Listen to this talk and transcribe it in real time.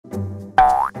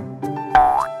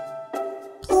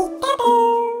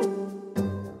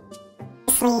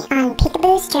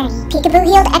journey. Peekaboo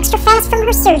healed extra fast from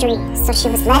her surgery, so she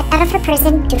was let out of her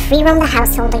prison to free roam the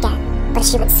household again. But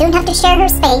she would soon have to share her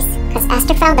space, because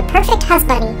Esther found the perfect house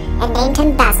bunny and named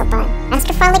him Basil Bun.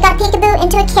 Esther finally got Peekaboo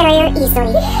into a carrier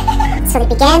easily, so they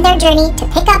began their journey to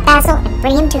pick up Basil and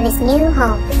bring him to his new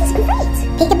home. This is great!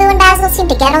 Peekaboo and Basil seemed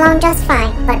to get along just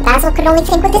fine, but Basil could only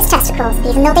think with his testicles,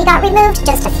 even though they got removed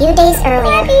just a few days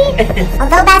earlier.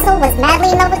 Although Basil was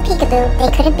madly in love with Peekaboo,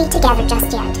 they couldn't be together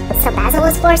just yet, so Basil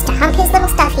was forced to hump his little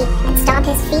stuffy and stomp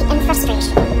his feet in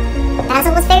frustration.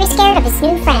 Basil was very scared of his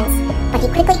new friends, but he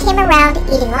quickly came around,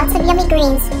 eating lots of yummy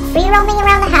greens, free-roaming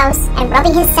around the house, and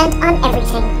rubbing his scent on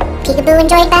everything. Peekaboo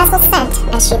enjoyed Basil's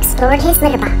scent as she explored his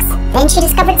litter box. Then she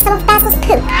discovered some of Basil's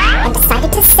poop and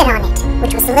decided to sit on it,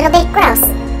 which was a little bit gross,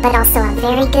 but also a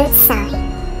very good sign.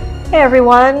 Hey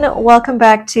everyone, welcome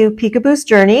back to Peekaboo's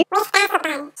Journey.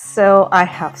 So I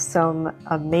have some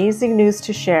amazing news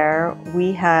to share.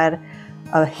 We had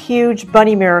a huge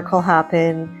bunny miracle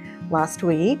happen last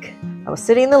week. I was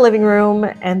sitting in the living room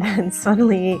and then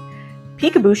suddenly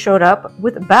Peekaboo showed up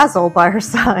with Basil by her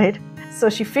side. So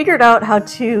she figured out how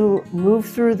to move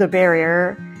through the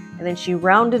barrier and then she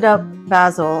rounded up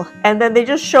Basil and then they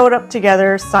just showed up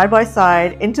together side by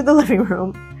side into the living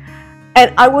room.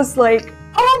 And I was like,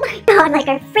 oh my god, like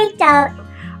I freaked out.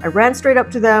 I ran straight up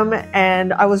to them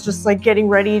and I was just like getting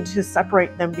ready to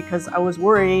separate them because I was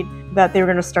worried that they were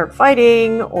going to start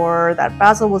fighting or that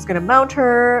Basil was going to mount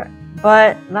her.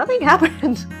 But nothing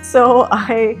happened. So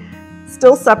I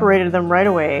still separated them right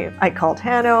away. I called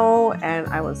Hanno and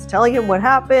I was telling him what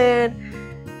happened.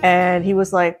 And he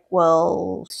was like,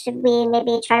 well, should we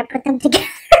maybe try to put them together?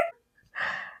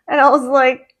 And I was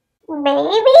like,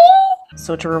 maybe?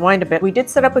 So to rewind a bit, we did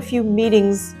set up a few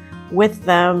meetings with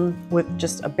them with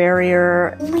just a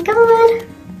barrier. Oh my god.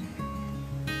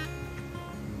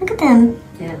 Look at them.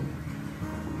 Yeah.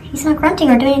 He's not grunting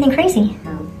or doing anything crazy.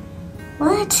 No.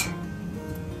 What?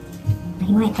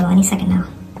 He might though, any second now.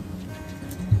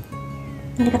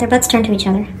 And they got their butts turned to each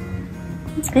other.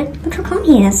 That's good. Look how calm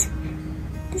he is.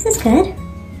 This is good.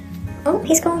 Oh,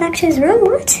 he's going back to his room?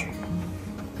 What?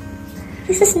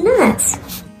 This is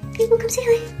nuts. People come say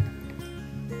hi.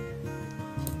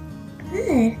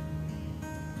 Good.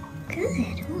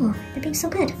 Good. Oh, they're being so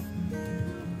good.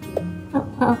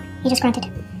 Oh, he just grunted.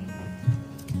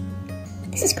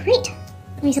 This is great.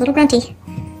 Oh, he's a little grunty.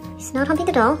 He's not humping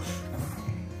the doll.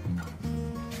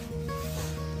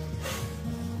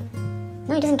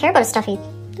 No, he doesn't care about his stuffy.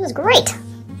 This is great. Come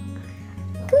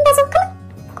on, Basil, come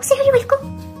on. Go say hi to your wife. Go.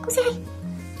 Go say hi.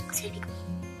 Go say hi,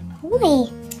 Peekaboo.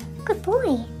 Boy. Good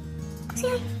boy. Go say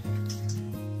hi.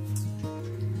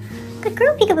 Good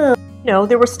girl, Peekaboo. No,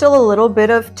 there was still a little bit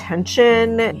of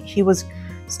tension. He was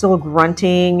still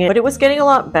grunting, but it was getting a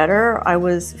lot better. I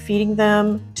was feeding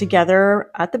them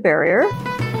together at the barrier.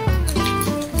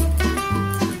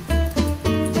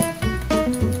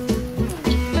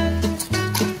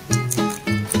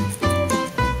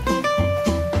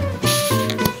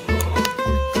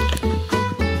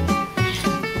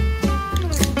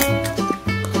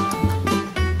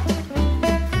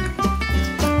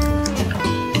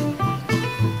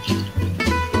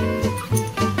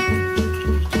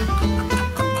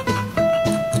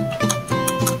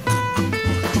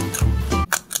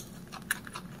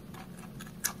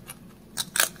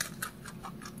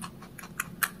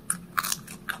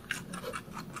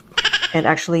 And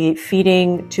actually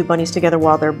feeding two bunnies together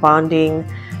while they're bonding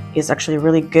is actually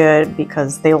really good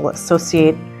because they will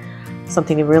associate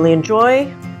something they really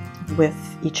enjoy with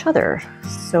each other.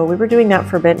 So we were doing that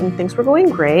for a bit and things were going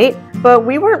great, but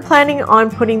we weren't planning on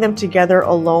putting them together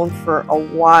alone for a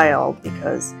while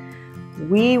because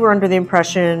we were under the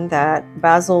impression that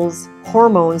Basil's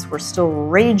hormones were still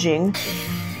raging.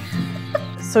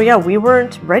 So yeah, we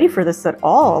weren't ready for this at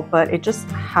all, but it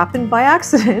just happened by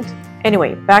accident.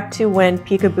 Anyway, back to when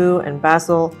Peekaboo and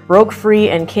Basil broke free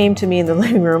and came to me in the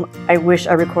living room. I wish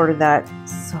I recorded that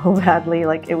so badly,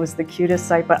 like it was the cutest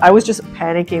sight, but I was just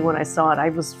panicking when I saw it. I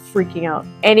was freaking out.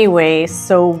 Anyway,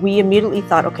 so we immediately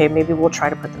thought, okay, maybe we'll try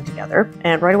to put them together.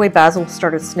 And right away, Basil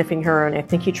started sniffing her, and I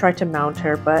think he tried to mount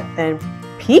her, but then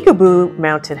Peekaboo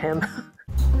mounted him.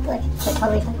 Good. Good,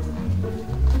 totally fine.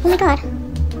 Oh my god.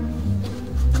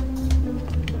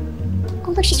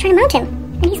 Oh look, she's trying to mount him,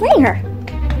 and he's letting her.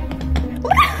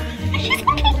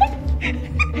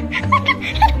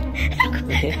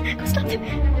 Okay. Go stop.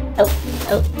 Oh.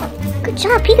 Good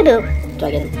job, Peekaboo. Do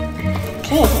I get him?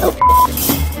 Okay. Oh.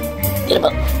 Get him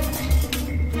up.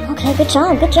 Okay, good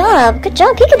job, good job. Good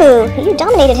job, Peekaboo. You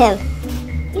dominated him.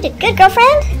 You did good,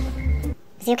 girlfriend.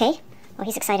 Is he okay? Oh,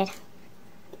 he's excited.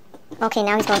 Okay,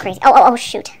 now he's going crazy. Oh,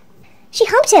 shoot. She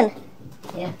humped him.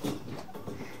 Yeah.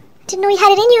 Didn't know you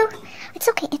had it in you. It's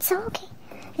okay. It's okay.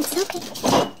 It's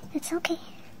okay. It's okay.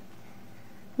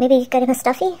 Maybe you got him a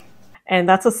stuffy? And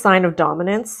that's a sign of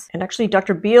dominance. And actually,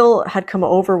 Dr. Beale had come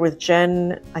over with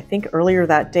Jen, I think earlier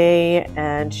that day,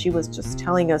 and she was just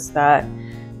telling us that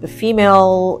the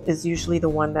female is usually the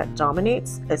one that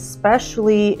dominates,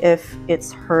 especially if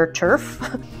it's her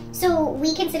turf. So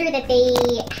we consider that they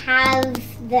have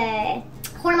the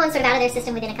hormones sort of out of their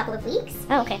system within a couple of weeks.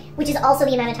 Oh, okay. Which is also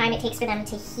the amount of time it takes for them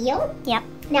to heal. Yep.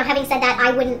 Now, having said that,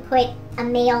 I wouldn't put a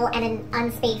male and an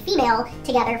unspayed female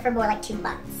together for more like 2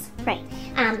 months. Right.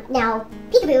 Now,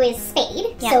 Peekaboo is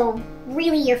spayed, so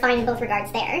really you're fine in both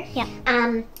regards there. Yeah.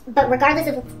 But regardless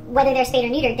of whether they're spayed or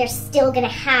neutered, they're still going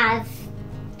to have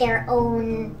their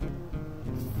own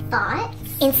thoughts,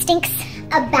 instincts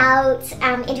about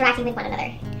interacting with one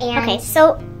another. And okay,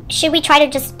 so should we try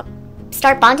to just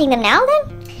start bonding them now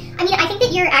then? I mean, I think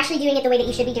that you're actually doing it the way that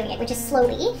you should be doing it, which is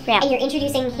slowly, and you're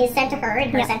introducing his scent to her and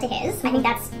her scent to his. I think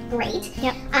that's great.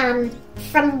 Yep.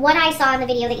 From what I saw in the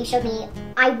video that you showed me,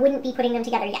 I wouldn't be putting them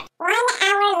together yet. 1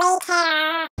 hour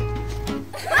later.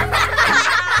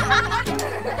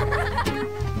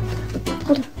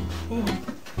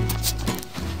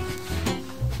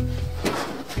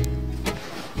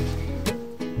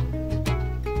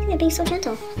 You're being so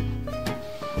gentle.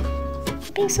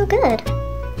 You're being so good.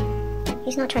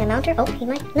 He's not trying to mount her? Oh, he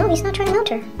might. No, he's not trying to mount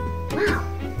her. Wow.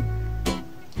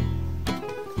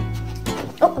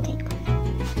 Oh, okay.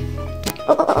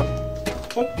 Oh.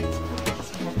 Okay.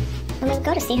 Oh my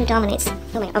god, to see who dominates.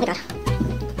 Oh my god.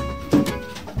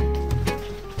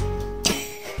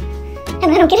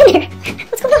 And I don't get in there.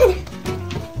 What's going on?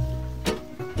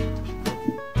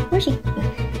 Where is she?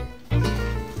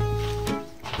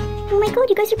 Oh my god,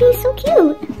 you guys are being so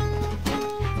cute.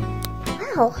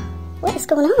 Wow. What is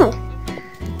going on?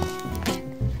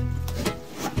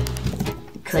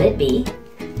 Could it be?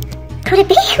 Could it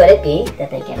be? Could it be that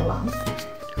they get along?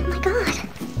 Oh my god.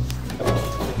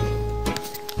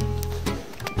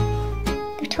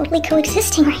 They're totally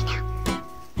coexisting right now.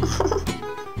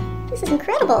 This is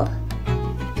incredible.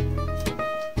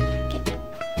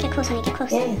 Get close, honey, get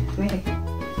close. Yeah, right here.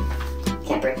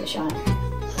 Can't break the shot.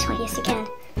 Oh, yes, you can.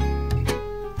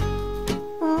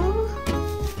 Aww.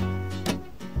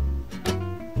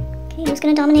 Okay, who's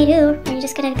gonna dominate who? Or are you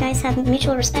just gonna guys have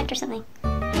mutual respect or something?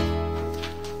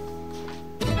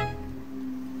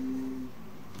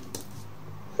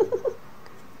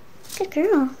 Good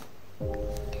girl.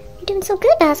 You're doing so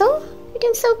good, Basil. You're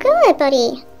doing so good,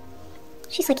 buddy.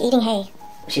 She's like eating hay.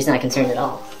 She's not concerned at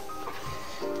all.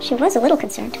 She was a little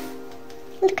concerned.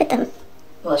 Look at them.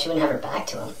 Well, she wouldn't have her back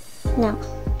to him. No.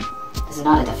 This is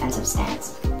not a defensive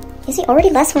stance. Is he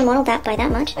already less hormonal by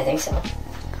that much? I think so.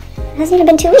 It hasn't even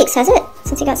been 2 weeks, has it?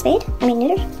 Since he got spayed? I mean,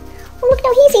 neutered? Oh, look,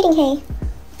 now he's eating hay.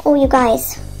 Oh, you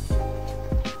guys.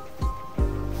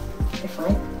 You're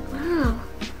fine. Wow.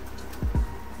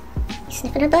 He's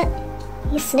sniffing her butt.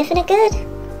 He's sniffing it good.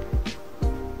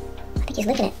 I think he's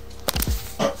licking it.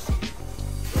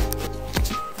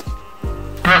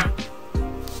 Ah!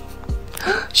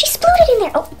 She splooted in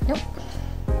there! Oh, nope.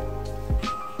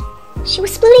 She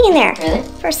was splooting in there. Really?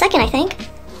 For a second, I think.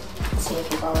 Let's see if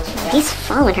he follows her. He's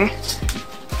following her.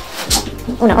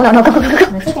 Oh no, go.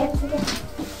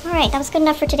 Alright, that was good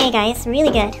enough for today, guys.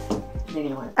 Really good. They're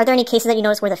gonna want. Are there any cases that you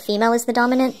notice where the female is the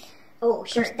dominant? Oh,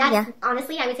 sure. That's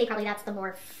honestly, I would say probably that's the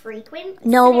more frequent.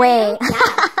 No scenario. way.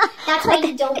 Yeah. That's why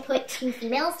you don't put 2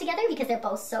 females together because they're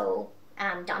both so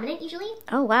dominant usually.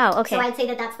 Oh wow, okay. So I'd say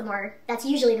that that's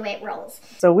usually the way it rolls.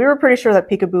 So we were pretty sure that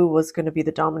Peekaboo was going to be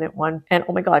the dominant one. And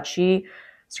oh my god, she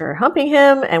started humping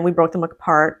him and we broke them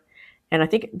apart. And I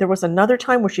think there was another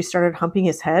time where she started humping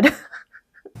his head.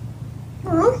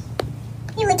 Oh,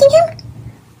 you licking him?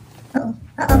 Uh-oh,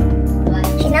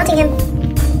 uh-oh. She's mounting him.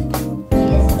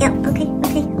 Yep, okay.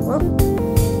 Whoa.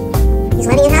 He's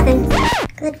letting it happen.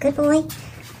 Good boy.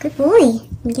 Good boy.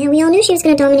 Yeah, we all knew she was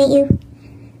going to dominate you.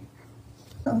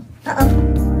 Uh-oh.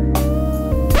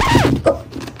 Oh.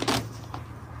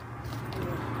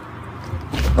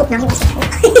 Oh, now he wants to try.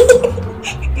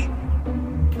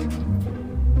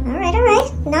 Alright.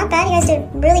 Not bad. You guys did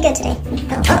really good today.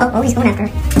 Oh, he's going after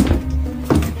her.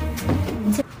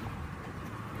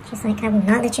 She's like, I will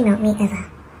not let you mount me ever.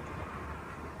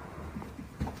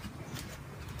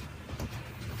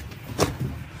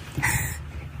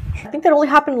 I think that only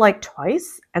happened like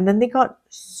twice, and then they got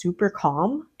super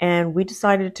calm, and we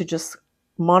decided to just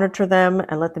monitor them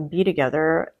and let them be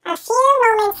together. A few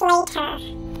moments later.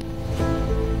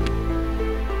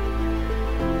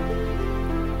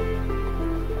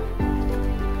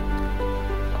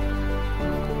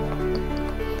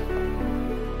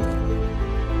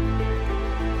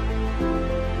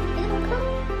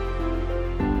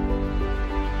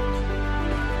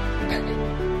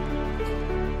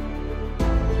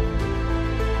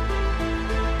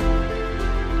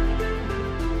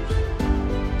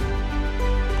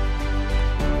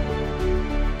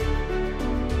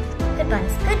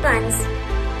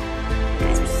 guys. You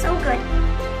guys are so good.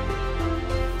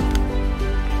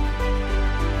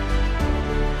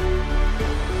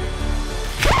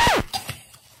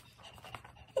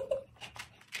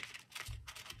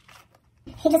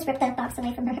 He just ripped that box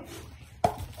away from her.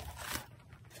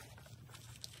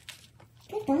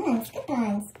 Good buns, good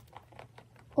buns.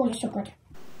 Oh, you're so good.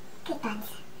 Good buns.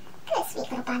 Good sweet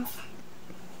little buns.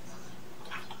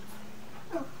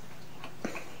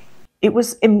 It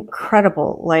was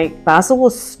incredible. Like, Basil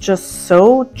was just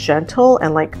so gentle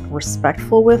and like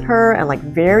respectful with her and like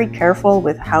very careful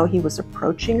with how he was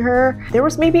approaching her. There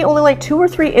was maybe only like 2 or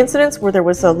 3 incidents where there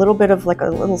was a little bit of like a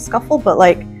little scuffle, but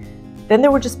like then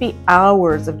there would just be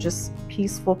hours of just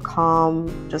peaceful,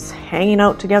 calm, just hanging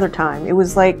out together time. It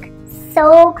was like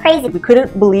So crazy. we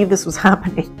couldn't believe this was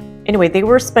happening. Anyway, they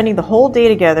were spending the whole day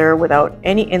together without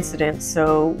any incidents,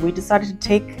 so we decided to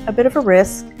take a bit of a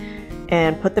risk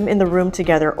and put them in the room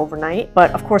together overnight.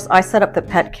 But of course, I set up the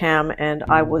pet cam and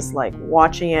I was like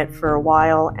watching it for a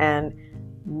while and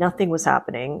nothing was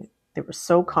happening. They were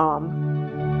so calm.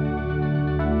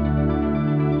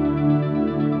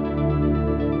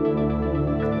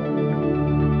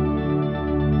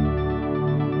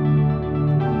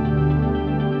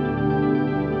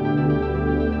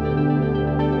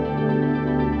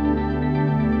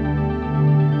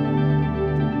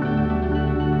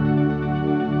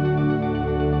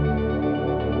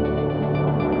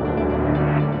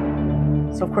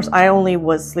 So of course, I only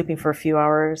was sleeping for a few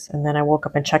hours and then I woke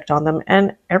up and checked on them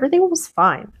and everything was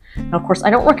fine. Now, of course,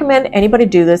 I don't recommend anybody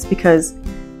do this because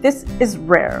this is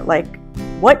rare. Like,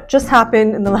 what just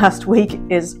happened in the last week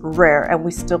is rare and we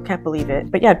still can't believe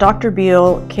it. But yeah, Dr.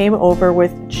 Beale came over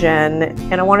with Jen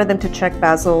and I wanted them to check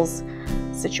Basil's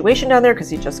situation down there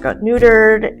because he just got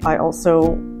neutered. I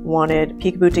also wanted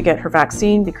Peekaboo to get her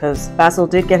vaccine because Basil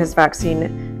did get his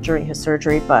vaccine during his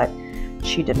surgery, but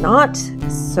she did not,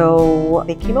 so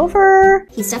they came over.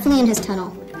 He's definitely in his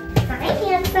tunnel. Hi,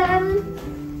 handsome.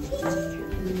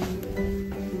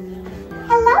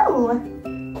 Hello.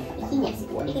 Yes,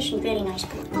 boy. He's a very nice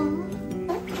boy.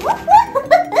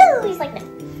 He's like that.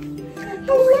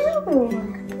 Hello.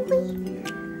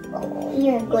 Oh,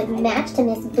 you're a good match to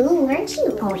Miss Boo, aren't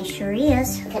you? Oh, he sure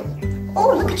is. Come here.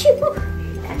 Oh, look at you. Well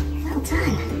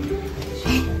done.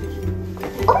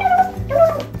 Oh, no.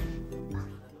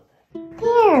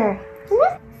 There.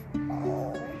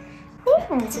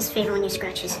 That's his favorite when you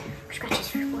scratch his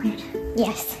forehead.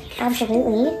 Yes,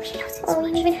 absolutely. He knows it's Oh,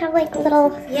 you even have like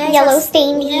little Yeah, yellow yes.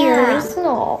 stained Yeah. ears.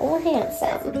 Oh,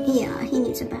 handsome. Yeah, he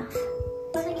needs a bath.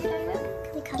 Can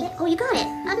you cut it? Oh, you got it.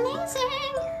 Amazing.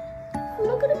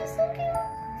 Look at him, he's so cute.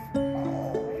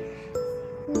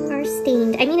 Are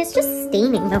stained. I mean, it's just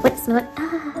staining though. It's not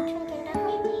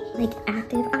like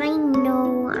active. I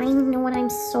know, and I'm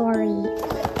sorry.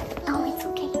 Oh, it's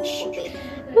okay. Shh.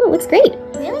 Oh, it looks great.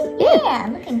 Really? Yeah.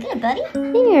 Looking good, buddy.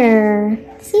 There.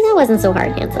 See, that wasn't so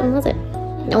hard, handsome, was it?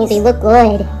 No, they look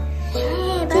good.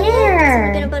 Hey, buddy. There.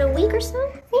 It's been about a week or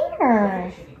so.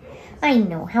 There. I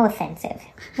know, how offensive.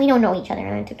 We don't know each other,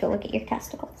 and I took a look at your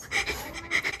testicles.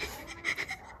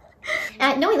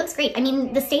 No, he looks great. I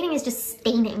mean, the staining is just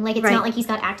staining. Like, it's Right. not like he's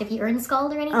got active urine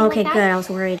scald or anything Okay, like good. that. I was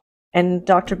worried. And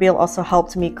Dr. Beale also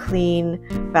helped me clean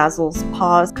Basil's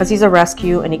paws because he's a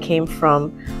rescue and he came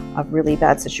from a really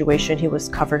bad situation. He was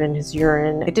covered in his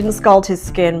urine. It didn't scald his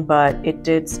skin, but it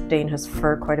did stain his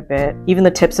fur quite a bit. Even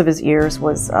the tips of his ears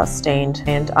was stained.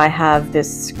 And I have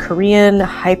this Korean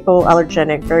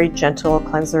hypoallergenic, very gentle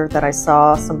cleanser that I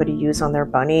saw somebody use on their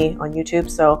bunny on YouTube.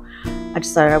 So I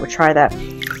decided I would try that.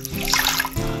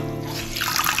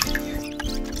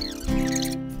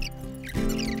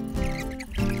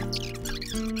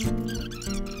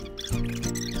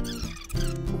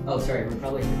 Oh, sorry, we're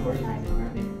probably recording right now,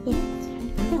 aren't we?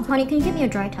 Oh, honey, can you get me a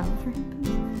dry towel for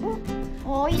him?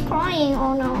 Oh, he's crying.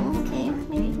 Oh, no. Okay,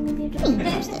 maybe a dry towel.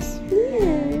 Where's this?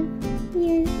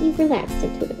 Yeah. You've relaxed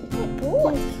into it. Good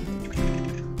boy.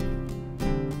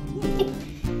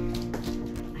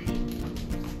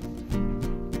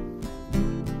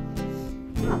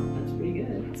 That's pretty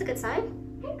good. That's a good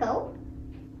sign. There you go.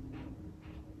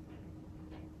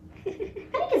 I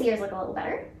think his ears look a little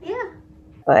better. Yeah.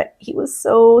 But he was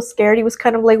so scared. He was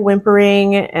kind of like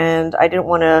whimpering and I didn't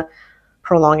want to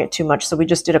prolong it too much. So we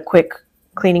just did a quick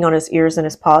cleaning on his ears and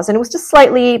his paws and it was just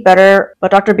slightly better.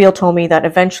 But Dr. Beale told me that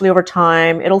eventually over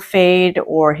time it'll fade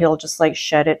or he'll just like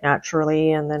shed it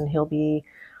naturally and then he'll be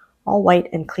all white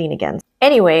and clean again.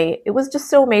 Anyway, it was just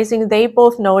so amazing. They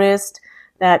both noticed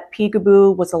that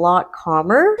Peekaboo was a lot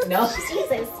calmer. No.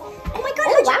 Jesus. Oh my god,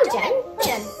 Oh, how'd you wow, do it?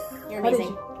 Jen, you're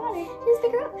amazing. Just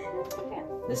pick her up.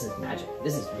 This is magic.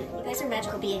 This is You guys are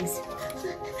magical beings.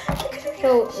 Look at her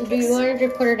So, do you want to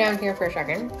just put her down here for a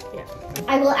second? Yeah.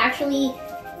 I will actually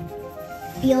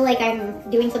feel like I'm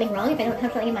doing something wrong if I don't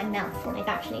have something in my mouth when I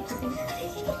vaccinate something.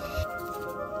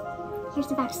 Here's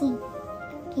the vaccine.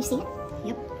 Can you see it?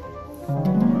 Yep.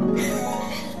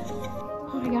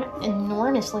 Oh, I got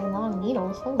enormously long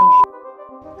needles. Holy shit.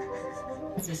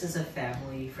 This is a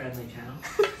family-friendly channel.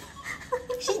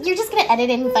 You're just gonna edit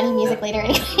in funny music later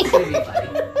anyway. It's gonna be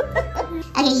funny.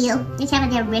 Okay, you. Let's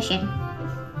have a intermission.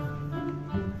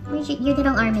 Where's your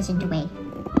little arm isn't the way.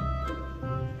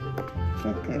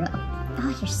 Good girl. Oh,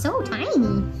 you're so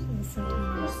tiny.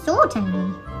 So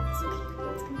tiny.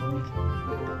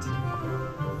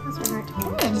 Good.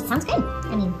 It sounds good.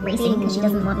 I mean, racing because she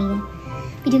doesn't want me to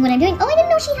be doing what I'm doing. Oh, I didn't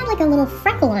know she had like a little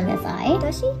freckle on this eye.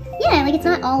 Does she? Yeah, like it's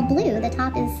not all blue. The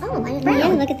top is brown. Yeah,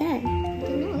 look at that.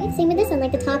 Same with this one,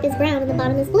 like the top is brown and the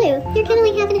bottom is blue. You're kind of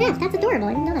like half and half. That's adorable.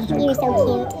 I didn't know that. You're so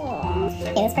cute.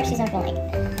 Okay, this part she's not gonna like.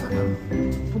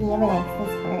 Would you ever like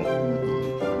this part?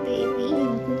 Baby.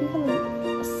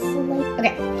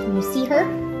 Okay, can you see her?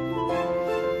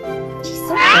 She's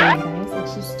so chill, guys. Like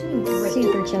she's doing great.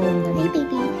 Super chill underneath. Hey,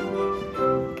 baby.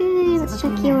 Good. Let's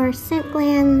check your scent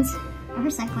glands. Are her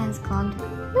scent glands clogged?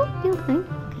 No, you're fine.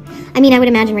 Okay. I mean, I would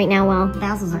imagine right now while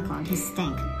Basil's are clogged, his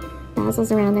stink.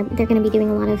 Basil's around, they're going to be doing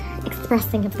a lot of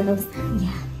expressing of those.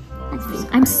 Yeah.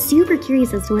 I'm super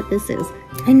curious as to what this is.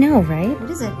 I know, right? What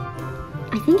is it?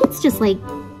 I think it's just like,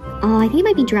 oh, I think it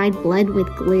might be dried blood with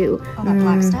glue. Oh, that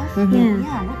black stuff? Yeah.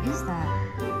 Yeah, what is that?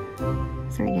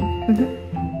 Sorry, again.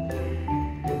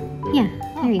 Yeah,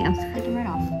 there you go. Take it right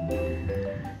off.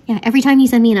 Yeah, every time you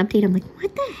send me an update, I'm like,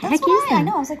 what the heck is that? I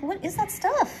know, I was like, what is that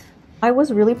stuff? I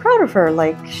was really proud of her.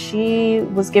 Like, she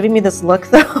was giving me this look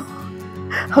though.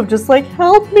 I'm just like,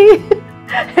 help me.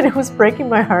 And it was breaking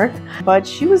my heart, but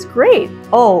she was great.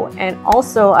 Oh, and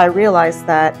also I realized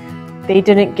that they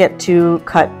didn't get to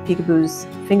cut Peekaboo's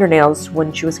fingernails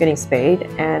when she was getting spayed.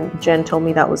 And Jen told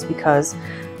me that was because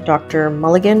Dr.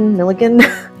 Milligan, I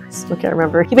still can't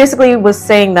remember. He basically was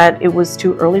saying that it was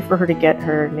too early for her to get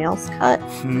her nails cut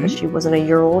because she wasn't a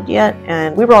year old yet.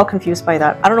 And we were all confused by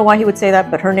that. I don't know why he would say that,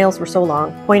 but her nails were so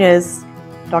long. Point is,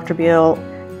 Dr. Beal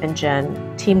and Jen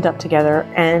teamed up together,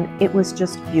 and it was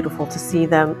just beautiful to see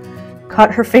them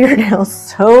cut her fingernails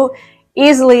so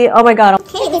easily. Oh my god.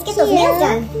 Okay, let's get those nails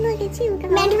done. Look at you.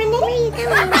 Mandarin, where are you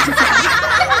going?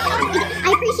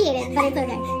 I appreciate it, but it's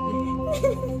okay.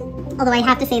 Although I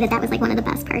have to say that was like one of the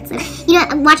best parts of, you know,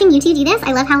 watching you two do this.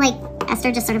 I love how like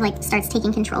Esther just sort of like starts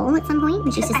taking control at some point,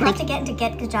 and she's just like, to get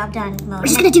the job done. We're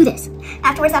just gonna do this.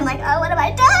 Afterwards, I'm like, oh, what have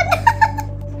I done?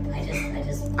 I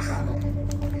just struggled.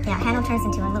 Yeah, Hannah turns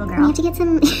into a little We girl. have to get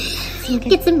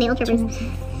some nail trimmers.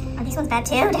 Are these ones bad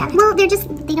too? Well, they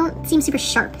don't seem super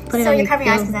sharp. Put it So on you cover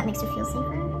your eyes bill. because that makes you feel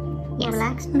safer? Yes. More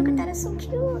relaxed? Look at that, is so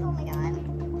cute. Oh my god.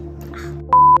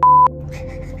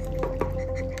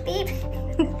 Beep.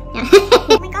 Yeah.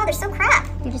 Oh my god, they're so crap.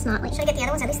 They're just not like. Should I get the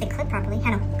other ones? At least they clip properly.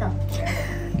 Hannah, go.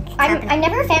 I'm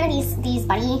never a fan of these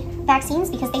bunny vaccines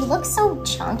because they look so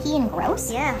chunky and gross.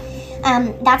 Yeah.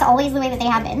 That's always the way that they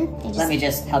have been. They Let just me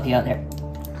just help you out there.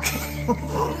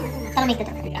 that'll make the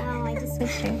difference. Oh, I just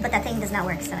switched her. But that thing does not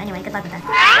work, so anyway, good luck with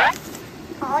that.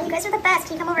 Oh, you guys are the best.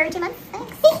 Can you come over every 2 months?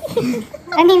 Thanks.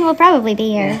 I mean, we'll probably be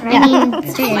here. Right. I mean,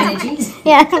 It's strategies.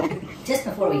 yeah. Just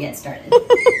before we get started. Oh,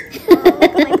 look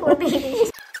at my poor baby.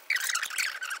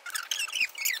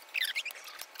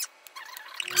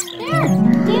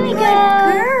 Here we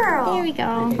go. Girl. Here we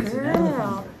go.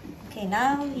 Girl. Okay,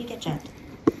 now you get Jen.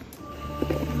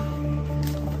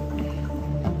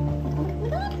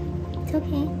 It's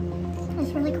okay.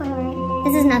 It's really cool.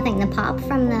 This is nothing. The pop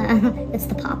from the. It's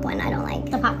the pop one I don't like.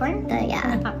 The popcorn?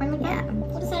 Yeah. The popcorn like that? Yeah.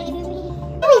 What is that? There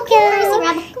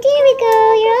we go.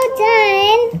 You're all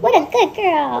done. What a good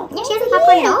girl. Yeah, she hasn't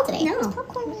popcorn at all today. No.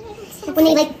 When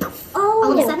they like,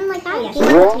 all of a sudden like that, yeah,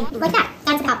 like that.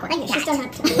 That's a popcorn. She's done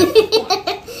that.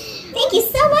 Thank you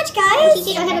so much, guys.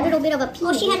 She had a little bit of a pee.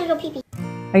 Oh, she had a little pee-pee.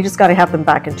 I just gotta have them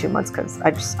back in 2 months because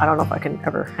I don't know if I can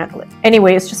ever handle it.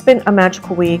 Anyway, it's just been a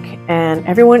magical week and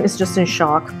everyone is just in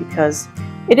shock because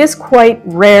it is quite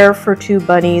rare for two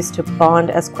bunnies to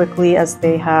bond as quickly as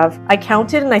they have. I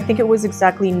counted and I think it was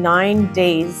exactly 9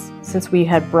 days since we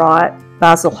had brought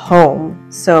Basil home.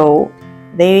 So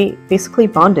they basically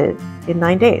bonded in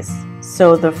 9 days.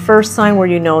 So the first sign where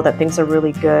you know that things are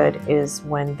really good is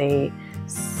when they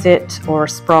sit or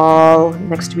sprawl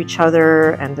next to each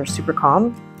other and they're super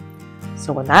calm.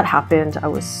 So when that happened, I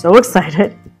was so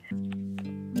excited.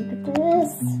 Look at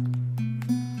this.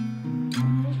 Oh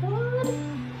my god.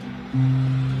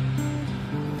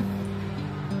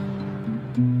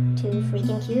 Too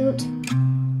freaking cute.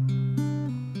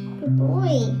 Good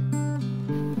boy.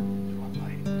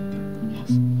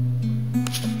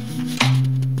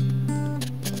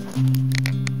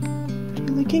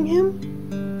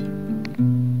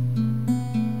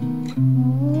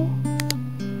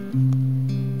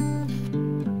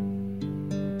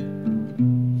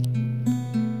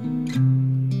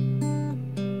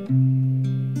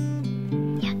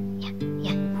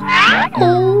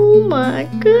 Oh my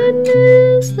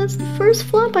goodness, that's the first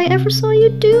flop I ever saw you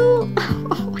do.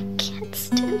 Oh, I can't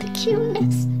stand the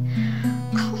cuteness.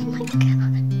 Oh my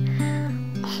god.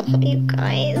 Oh, you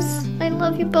guys, I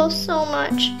love you both so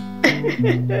much.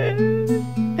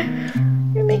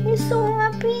 You make me so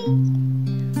happy.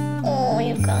 Oh,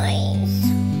 you guys.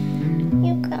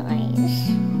 You guys.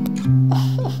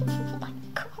 Oh my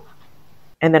god.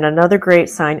 And then another great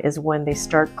sign is when they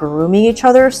start grooming each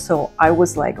other. So I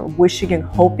was like wishing and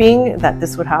hoping that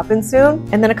this would happen soon.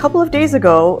 And then a couple of days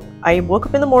ago, I woke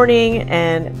up in the morning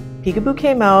and Peekaboo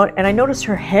came out and I noticed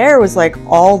her hair was like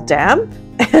all damp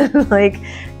and like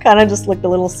kind of just looked a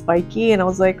little spiky. And I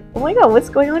was like, oh my god, what's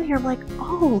going on here? I'm like,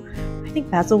 oh, I think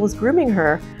Basil was grooming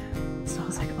her. So I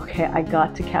was like, okay, I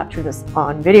got to capture this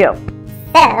on video.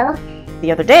 So,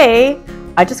 The other day,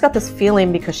 I just got this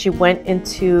feeling because she went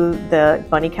into the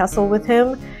bunny castle with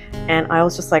him and I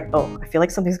was just like, oh, I feel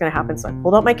like something's gonna happen. So I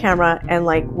pulled out my camera and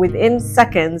like within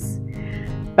seconds,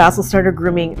 Basil started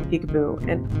grooming Peekaboo.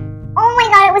 And oh my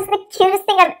god, it was the cutest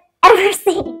thing I've ever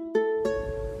seen.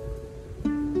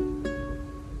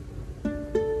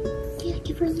 Yeah,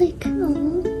 give her a lick.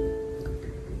 Oh.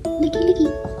 Licky, licky.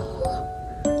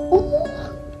 Oh.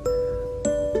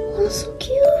 Oh, that's so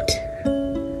cute.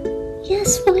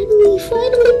 Yes, finally,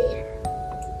 finally.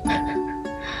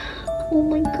 Oh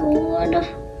my god.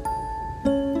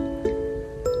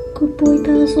 Good boy,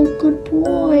 Basil, good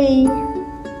boy.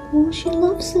 Oh, she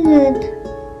loves it.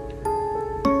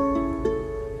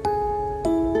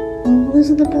 Oh, this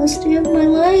is the best day of my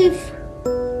life.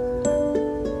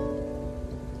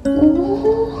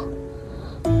 Oh.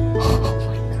 Oh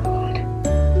my god.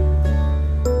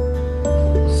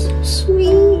 So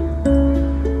sweet.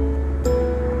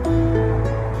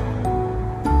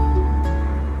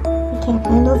 I can't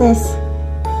handle this.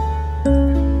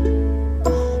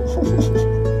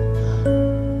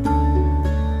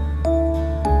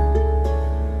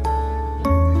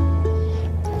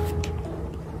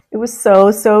 it was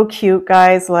so cute,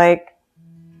 guys. Like,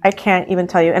 I can't even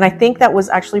tell you. And I think that was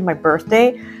actually my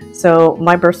birthday. So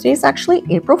my birthday is actually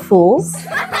April Fool's,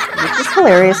 which is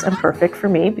hilarious and perfect for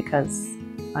me because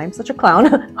I'm such a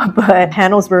clown. But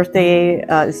Hannah's birthday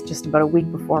is just about a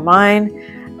week before mine.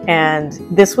 And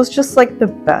this was just like the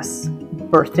best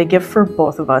birthday gift for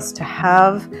both of us to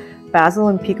have Basil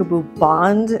and Peekaboo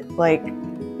bond. Like,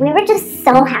 We were just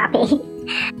so happy.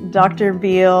 Dr.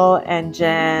 Beal and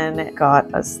Jen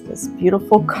got us this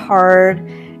beautiful card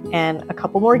and a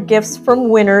couple more gifts from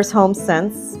Winners Home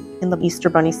Sense in the Easter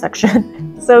Bunny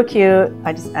section. So cute.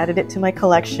 I just added it to my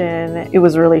collection. It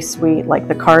was really sweet. Like,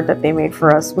 the card that they made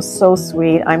for us was so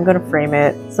sweet. I'm gonna frame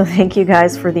it. So thank you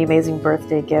guys for the amazing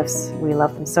birthday gifts. We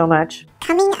love them so much.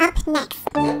 Coming up next.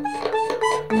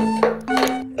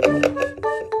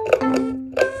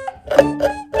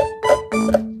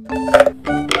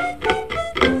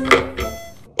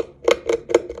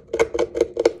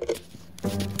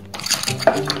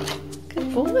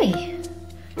 Good boy.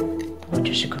 Boy,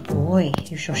 just a good boy.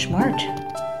 You're so smart.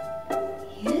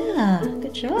 Yeah,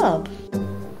 good job.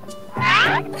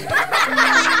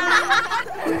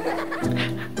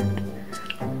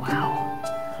 Wow.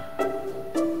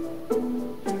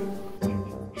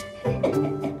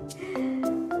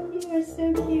 You are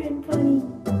so cute, bunny.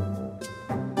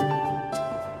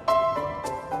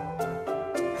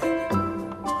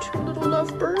 Two little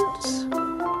lovebirds.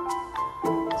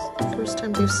 It's the first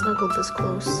time they've snuggled this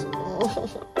close.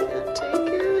 Oh, I can't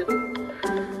take it.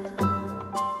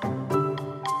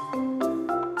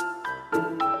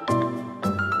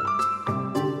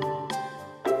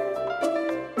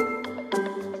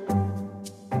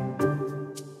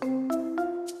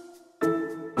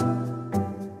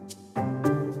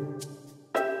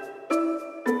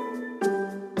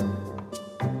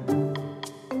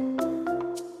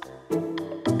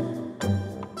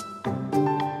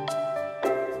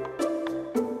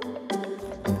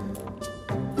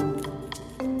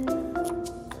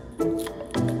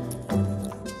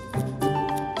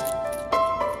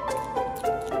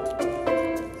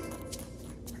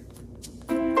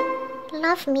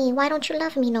 Love me. Why don't you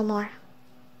love me no more?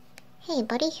 Hey,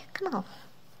 buddy, come on.